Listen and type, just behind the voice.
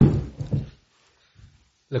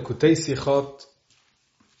Lekutei Sijot,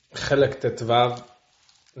 Helek Tetvav,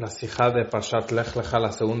 la sijá de Parshat Lech Lecha,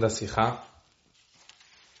 la segunda sijá.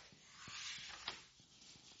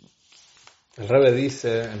 El Rebbe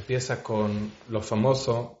dice, empieza con lo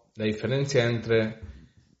famoso, la diferencia entre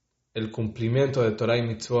el cumplimiento de Torah y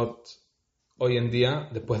Mitzvot hoy en día,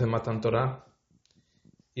 después de Matan Torah,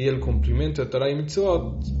 y el cumplimiento de Torah y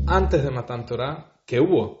Mitzvot antes de Matan Torah, que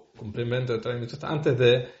hubo cumplimiento de Torah y Mitzvot antes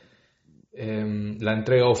de la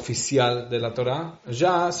entrega oficial de la Torah,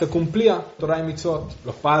 ya se cumplía Torah y Mitzvot,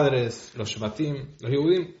 los padres, los Shvatim, los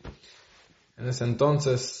Yehudim. En ese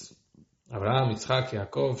entonces, Abraham, Yitzhak,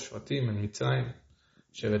 Jacob, Shvatim, en Mitzrayim,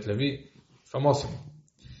 Shevet Levi, famoso.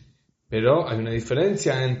 Pero hay una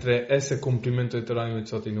diferencia entre ese cumplimiento de Torah y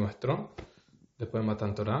Mitzvot y nuestro, después de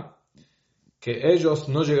Matan Torah, que ellos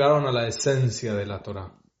no llegaron a la esencia de la Torah.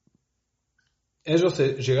 Ellos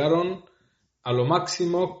llegaron a lo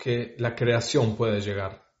máximo que la creación puede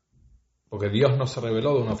llegar. Porque Dios no se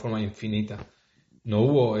reveló de una forma infinita. No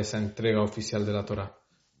hubo esa entrega oficial de la Torah.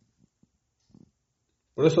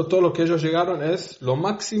 Por eso todo lo que ellos llegaron es lo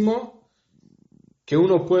máximo que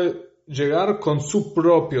uno puede llegar con su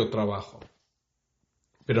propio trabajo.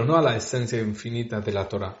 Pero no a la esencia infinita de la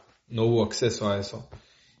Torah. No hubo acceso a eso.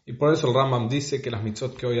 Y por eso el Rambam dice que las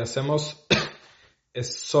mitzvot que hoy hacemos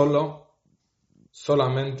es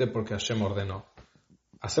solamente porque Hashem ordenó.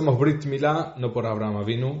 Hacemos Brit Milá no por Abraham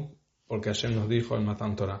Avinu, porque Hashem nos dijo en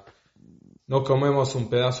Matan Torah. No comemos un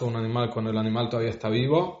pedazo de un animal cuando el animal todavía está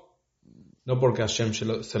vivo, no porque Hashem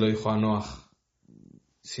se lo dijo a Noach,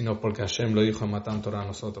 sino porque Hashem lo dijo en Matan Torah a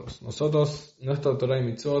nosotros. Nuestra Torah y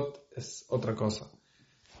Mitzvot es otra cosa.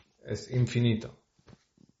 Es infinito.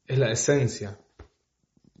 Es la esencia.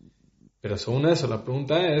 Pero según eso, la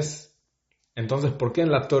pregunta es, entonces, ¿por qué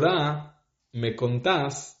en la Torah me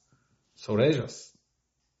contás sobre ellos?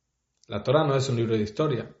 La Torah no es un libro de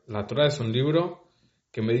historia. La Torah es un libro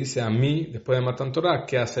que me dice a mí, después de Matan Torah,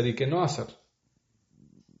 qué hacer y qué no hacer.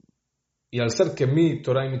 Y al ser que mi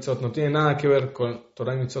Torah y Mitzvot no tiene nada que ver con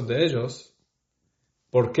Torah y Mitzvot de ellos,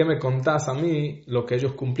 ¿por qué me contás a mí lo que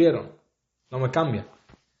ellos cumplieron? No me cambia.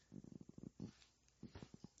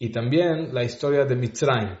 Y también la historia de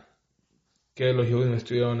Mitzrayim, que los judíos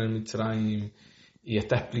estuvieron en Mitzrayim, y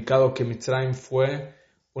está explicado que Mitzrayim fue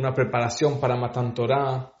una preparación para Matan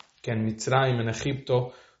Torah, que en Mitzrayim, en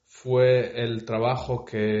Egipto, fue el trabajo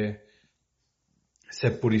que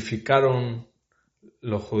se purificaron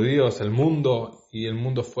los judíos, el mundo, y el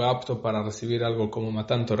mundo fue apto para recibir algo como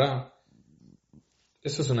Matan Torah.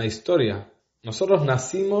 Eso es una historia. Nosotros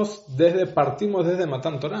partimos desde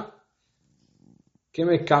Matan Torah. ¿Qué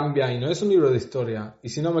me cambia? Y no es un libro de historia. Y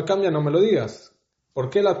si no me cambia, no me lo digas. ¿Por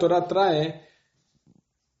qué la Torah trae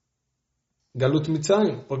Galut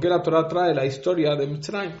Mitzrayim? ¿Por qué la Torah trae la historia de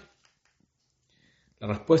Mitzrayim? La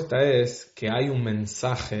respuesta es que hay un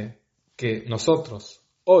mensaje que nosotros,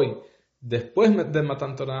 hoy, después de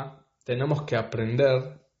Matan Torah, tenemos que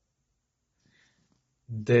aprender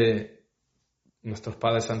de nuestros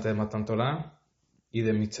padres antes de Matan Torah y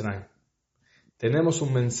de Mitzrayim. Tenemos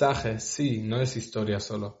un mensaje, sí, no es historia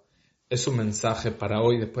solo. Es un mensaje para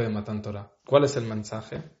hoy después de Matan Torah. ¿Cuál es el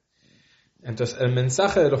mensaje? Entonces, el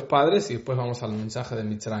mensaje de los padres, y después vamos al mensaje de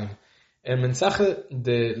Mitzrayim. El mensaje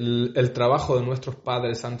del trabajo de nuestros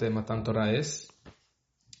padres antes de Matan Torah es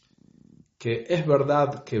que es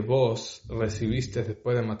verdad que vos recibiste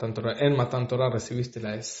después de Matan Torah, en Matan Torah recibiste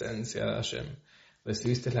la esencia de Hashem,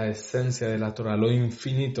 recibiste la esencia de la Torah, lo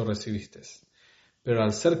infinito recibiste. Pero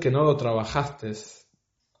al ser que no lo trabajaste,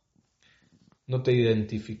 no te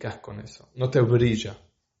identificas con eso, no te brilla.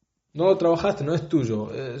 No lo trabajaste, no es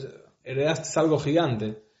tuyo, heredaste algo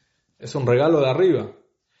gigante, es un regalo de arriba.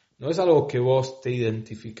 No es algo que vos te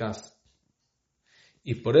identificás.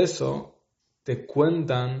 Y por eso te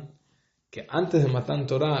cuentan que antes de Matan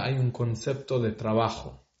Torah hay un concepto de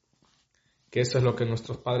trabajo. Que eso es lo que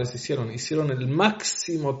nuestros padres hicieron. Hicieron el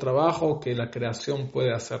máximo trabajo que la creación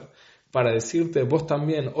puede hacer. Para decirte, vos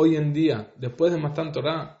también, hoy en día, después de Matan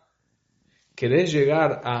Torah, querés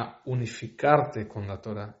llegar a unificarte con la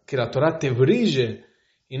Torah. Que la Torah te brille.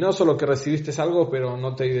 Y no solo que recibiste algo, pero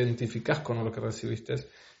no te identificás con lo que recibiste.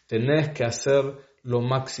 Tenés que hacer lo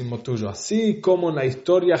máximo tuyo. Así como en la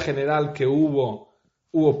historia general que hubo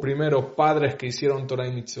primero padres que hicieron Torah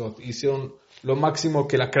y Mitzvot, hicieron lo máximo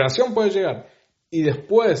que la creación puede llegar. Y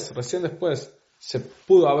después, recién después, se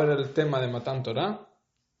pudo haber el tema de Matan Torah.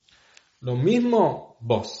 Lo mismo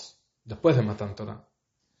vos, después de Matan Torah.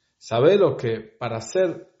 Sabés lo que para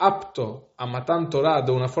ser apto a Matan Torah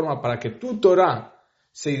de una forma para que tu Torah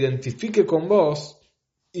se identifique con vos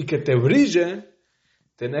y que te brille,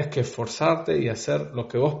 tenés que esforzarte y hacer lo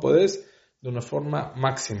que vos podés de una forma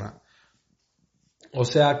máxima. O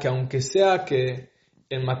sea que aunque sea que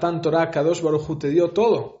en Matan Torah Kadosh Baruj Hu te dio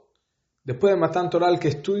todo, después de Matan Torah el que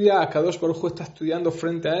estudia, Kadosh Baruj Hu está estudiando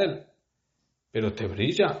frente a él, pero te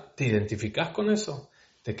brilla, te identificás con eso,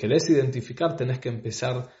 te querés identificar, tenés que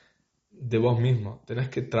empezar de vos mismo, tenés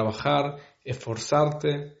que trabajar,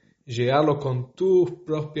 esforzarte, llegarlo con tus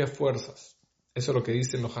propias fuerzas. Eso es lo que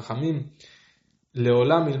dicen los Jajamim.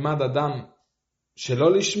 Leolam ilmad adam shelo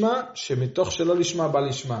lishma, shemitoch shelo lishma ba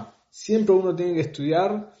lishma. Siempre uno tiene que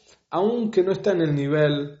estudiar, aunque no está en el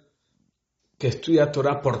nivel que estudia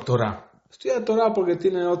Torah por Torah. Estudia Torah porque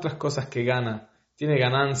tiene otras cosas que gana, tiene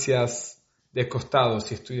ganancias de costado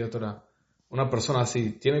si estudia Torah. Una persona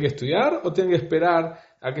así, ¿tiene que estudiar o tiene que esperar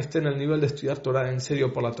a que esté en el nivel de estudiar Torah en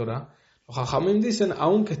serio por la Torah? Los Jajamim dicen,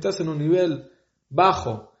 aunque estás en un nivel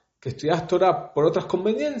bajo, que estudias Torah por otras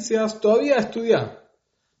conveniencias, todavía estudia,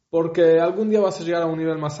 porque algún día vas a llegar a un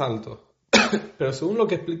nivel más alto. Pero según lo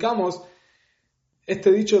que explicamos,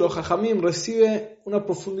 este dicho de los Jajamim recibe una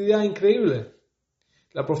profundidad increíble.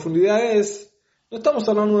 La profundidad es, no estamos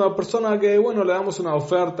hablando de una persona que, bueno, le damos una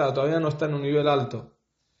oferta, todavía no está en un nivel alto.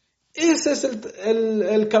 Ese es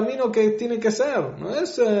el camino que tiene que ser. No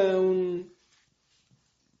es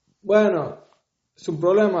bueno, es un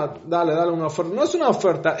problema, dale una oferta. No es una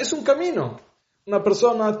oferta, es un camino. Una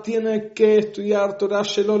persona tiene que estudiar Torah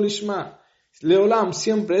Shelo Lishma. Leolam,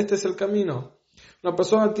 siempre, este es el camino. Una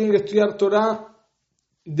persona tiene que estudiar Torah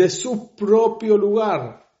de su propio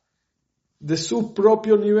lugar, de su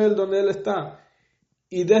propio nivel donde él está.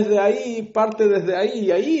 Y desde ahí, parte desde ahí,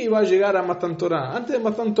 y ahí va a llegar a Matan Torah. Antes de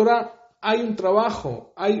Matan Torah hay un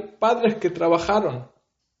trabajo, hay padres que trabajaron.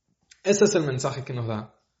 Ese es el mensaje que nos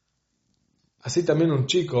da. Así también un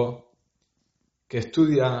chico que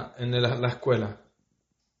estudia en la escuela.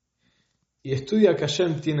 Y estudia que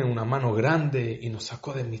Hashem tiene una mano grande y nos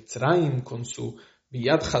sacó de Mitzrayim con su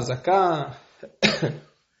Biyad Hazaká.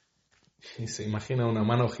 Y se imagina una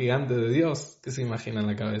mano gigante de Dios. ¿Qué se imagina en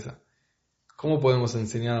la cabeza? ¿Cómo podemos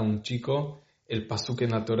enseñar a un chico el pasuk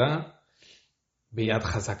en la Torah? Biyad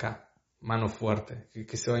Hazaká, mano fuerte.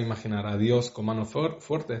 ¿Qué se va a imaginar? ¿A Dios con mano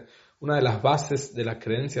fuerte? Una de las bases de la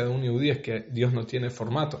creencia de un yudí es que Dios no tiene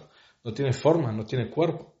formato, no tiene forma, no tiene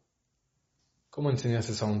cuerpo. ¿Cómo enseñas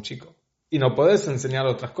eso a un chico? Y no podés enseñar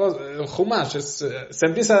otras cosas. El Humash, se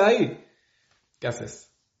empieza de ahí. ¿Qué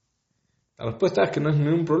haces? La respuesta es que no es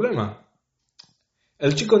ningún problema.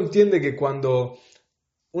 El chico entiende que cuando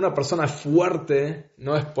una persona es fuerte,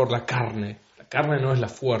 no es por la carne. La carne no es la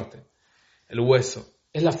fuerte. El hueso.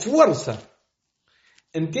 Es la fuerza.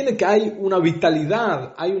 Entiende que hay una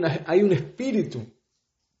vitalidad, hay un espíritu.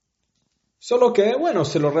 Solo que, bueno,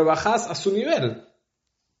 se lo rebajás a su nivel.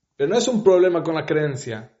 Pero no es un problema con la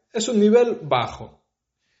creencia. Es un nivel bajo.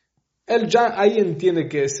 Él ya ahí entiende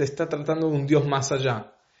que se está tratando de un Dios más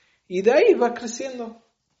allá. Y de ahí va creciendo.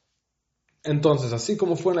 Entonces, así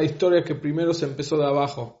como fue en la historia que primero se empezó de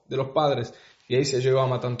abajo, de los padres, y ahí se llegó a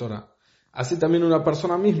Matan Torah. Así también una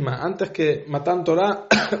persona misma, antes que Matan Torah,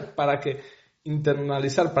 para que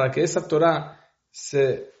internalizar, para que esa Torah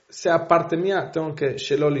sea parte mía, tengo que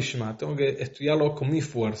Shelo Lishma, tengo que estudiarlo con mis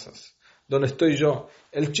fuerzas. Donde estoy yo.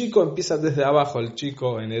 El chico empieza desde abajo, el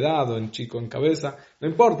chico en edad o el chico en cabeza, no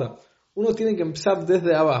importa. Uno tiene que empezar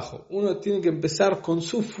desde abajo, uno tiene que empezar con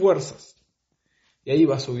sus fuerzas. Y ahí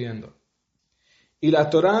va subiendo. Y la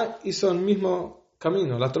Torah hizo el mismo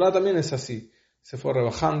camino, la Torah también es así. Se fue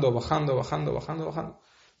rebajando, bajando.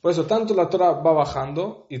 Por eso tanto la Torah va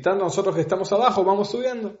bajando y tanto nosotros que estamos abajo vamos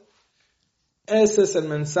subiendo. Ese es el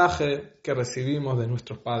mensaje que recibimos de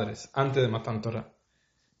nuestros padres antes de Matan Torah.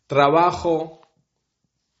 Trabajo,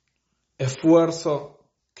 esfuerzo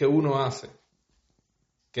que uno hace.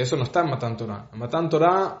 Que eso no está en Matan Torah. En Matan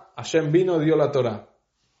Torah, Hashem vino y dio la Torah.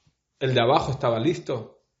 El de abajo estaba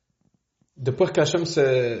listo. Después que Hashem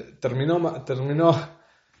se terminó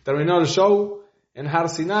el show en Har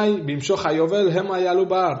Sinai, Bimsho Hayovel, Hema Yalu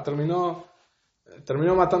Bar. Terminó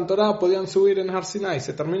Matan Torah, podían subir en Har Sinai.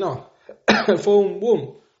 Se terminó. Fue un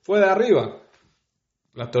boom. Fue de arriba.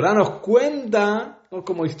 La Torah nos cuenta, no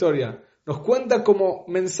como historia, nos cuenta como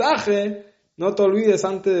mensaje. No te olvides,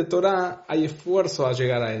 antes de Torah hay esfuerzo a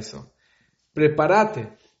llegar a eso.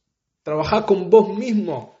 Prepárate, trabaja con vos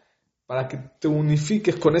mismo para que te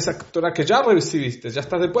unifiques con esa Torah que ya recibiste, ya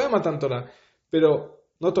estás después de Matan Torah, pero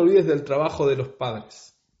no te olvides del trabajo de los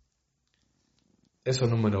padres. Eso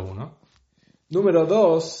es número 1. Número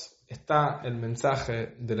 2 está el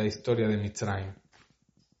mensaje de la historia de Mitzrayim.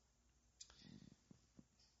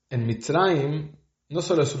 En Mitzrayim no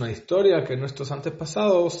solo es una historia que nuestros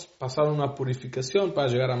antepasados pasaron una purificación para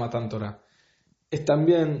llegar a Matan Torah, es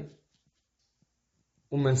también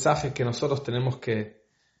un mensaje que nosotros tenemos que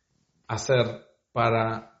hacer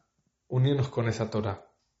para unirnos con esa Torá.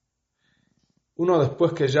 Uno,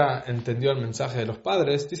 después que ya entendió el mensaje de los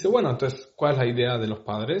padres, dice, bueno, entonces, ¿cuál es la idea de los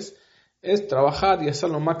padres? Es trabajar y hacer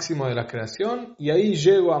lo máximo de la creación, y ahí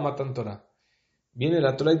llego a Matan Torá. Viene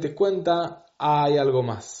la Torá y te cuenta, hay algo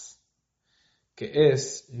más, que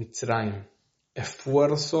es Mitzrayim,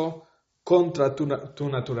 esfuerzo contra tu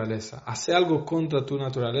naturaleza. Hace algo contra tu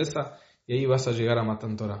naturaleza y ahí vas a llegar a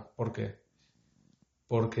Matan Torá. ¿Por qué?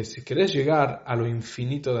 Porque si querés llegar a lo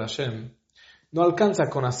infinito de Hashem, no alcanza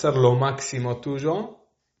con hacer lo máximo tuyo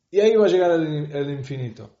y ahí va a llegar el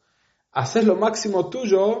infinito. Haces lo máximo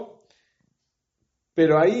tuyo,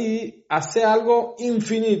 pero ahí hace algo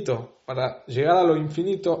infinito. Para llegar a lo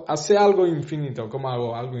infinito, hace algo infinito. ¿Cómo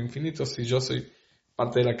hago algo infinito si yo soy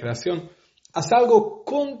parte de la creación? Haz algo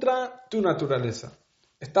contra tu naturaleza.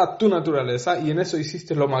 Está tu naturaleza y en eso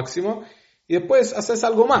hiciste lo máximo. Y después haces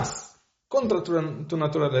algo más contra tu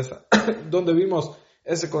naturaleza. Donde vimos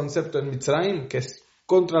ese concepto en Mitzrayim, que es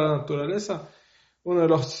contra la naturaleza. Uno de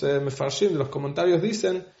los mefarshim, de los comentarios,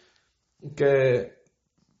 dicen que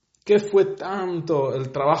fue tanto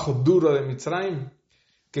el trabajo duro de Mitzrayim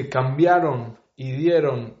que cambiaron y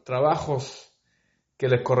dieron trabajos que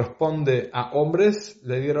les corresponde a hombres,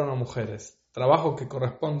 le dieron a mujeres. Trabajo que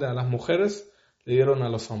corresponde a las mujeres, le dieron a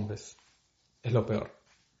los hombres. Es lo peor.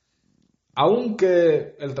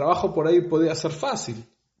 Aunque el trabajo por ahí podía ser fácil,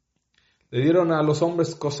 le dieron a los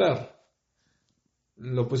hombres coser.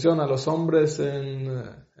 Lo pusieron a los hombres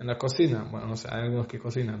en la cocina. Bueno, no sé, hay algunos que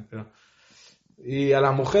cocinan, pero... Y a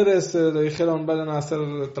las mujeres le dijeron, vayan a hacer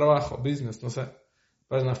trabajo, business, no sé,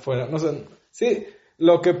 vayan afuera, no sé. Sí,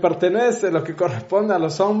 lo que pertenece, lo que corresponde a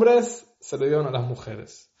los hombres, se lo dieron a las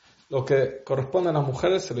mujeres. Lo que corresponde a las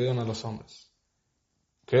mujeres, se lo dieron a los hombres.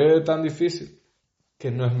 ¿Qué tan difícil? Que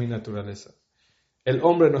no es mi naturaleza. El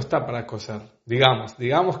hombre no está para coser.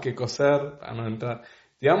 Digamos que coser, para no entrar,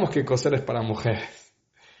 digamos que coser es para mujeres.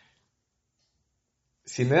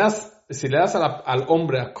 Si le das al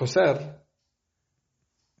hombre a coser,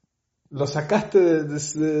 lo sacaste de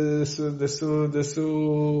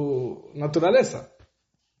su naturaleza.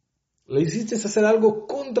 Le hiciste hacer algo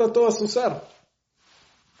contra todo su ser.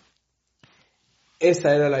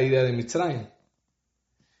 Esa era la idea de Mitzrayim.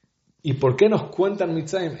 ¿Y por qué nos cuentan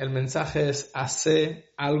Mitzrayim? El mensaje es,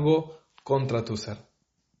 hace algo contra tu ser.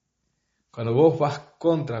 Cuando vos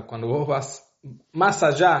vas más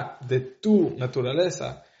allá de tu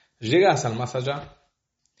naturaleza, llegas al más allá,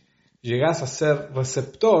 llegas a ser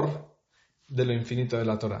receptor de lo infinito de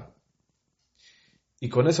la Torá. Y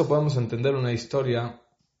con eso podemos entender una historia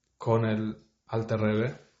con el Alter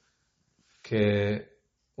Rebbe, que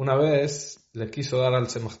una vez le quiso dar al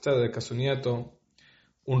Tzemach Tzedek, a su nieto,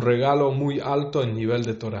 un regalo muy alto en nivel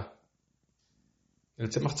de Torá. El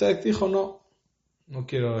Tzemach Tzedek dijo, no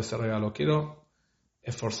quiero ese regalo, quiero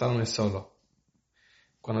esforzarme solo.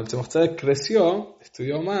 Cuando el Tzemach Tzedek creció,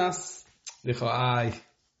 estudió más, dijo, ay,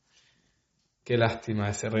 qué lástima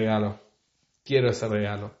ese regalo. Quiero ese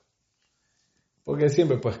regalo. Porque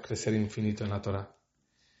siempre puedes crecer infinito en la Torá.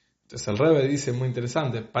 Entonces el Rebbe dice, muy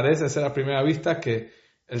interesante, parece ser a primera vista que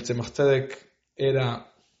el Tzemach Tzedek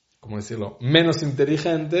era, ¿cómo decirlo?, menos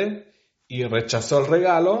inteligente y rechazó el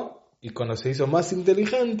regalo, y cuando se hizo más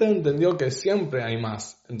inteligente entendió que siempre hay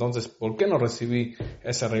más. Entonces, ¿por qué no recibí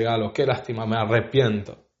ese regalo? Qué lástima, me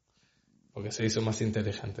arrepiento. Porque se hizo más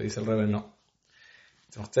inteligente. Dice el Rebbe, no.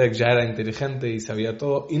 Usted ya era inteligente y sabía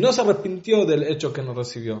todo, y no se arrepintió del hecho que no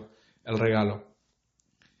recibió el regalo.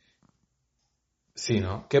 Sí,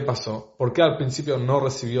 ¿no? ¿Qué pasó? ¿Por qué al principio no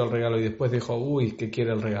recibió el regalo y después dijo, uy, ¿qué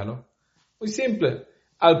quiere el regalo? Muy simple.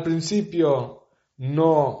 Al principio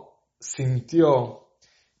no sintió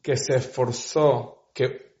que se esforzó,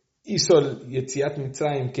 que hizo el Yetziat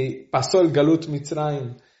Mitzrayim, que pasó el Galut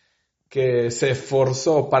Mitzrayim, que se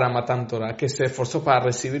esforzó para Matan Torah, que se esforzó para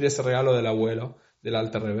recibir ese regalo del abuelo, del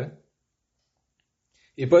Alter Rebbe.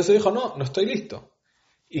 Y por eso dijo, no estoy listo.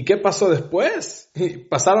 ¿Y qué pasó después? Y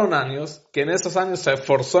pasaron años, que en esos años se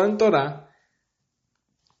esforzó en Torah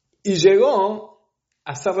y llegó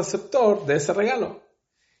a ser receptor de ese regalo.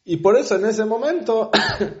 Y por eso en ese momento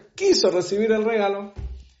quiso recibir el regalo.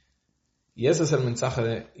 Y ese es el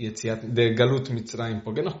mensaje de Galut Mitzrayim.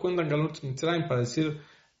 ¿Por qué nos cuentan Galut Mitzrayim?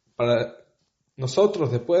 Para nosotros,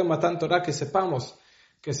 después de Matan Torah, que sepamos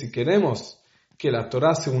que si queremos que la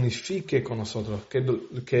Torah se unifique con nosotros,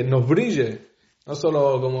 que nos brille, no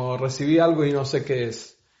solo como recibí algo y no sé qué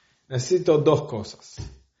es. Necesito dos cosas.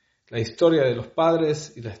 La historia de los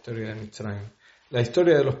padres y la historia de Mitzrayim. La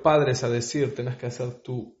historia de los padres a decir, tenés que hacer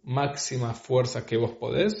tu máxima fuerza que vos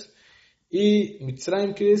podés. Y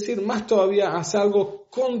Mitzrayim quiere decir, más todavía, hace algo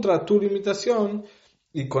contra tu limitación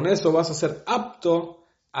y con eso vas a ser apto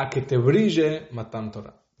a que te brille Matan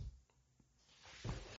Torah.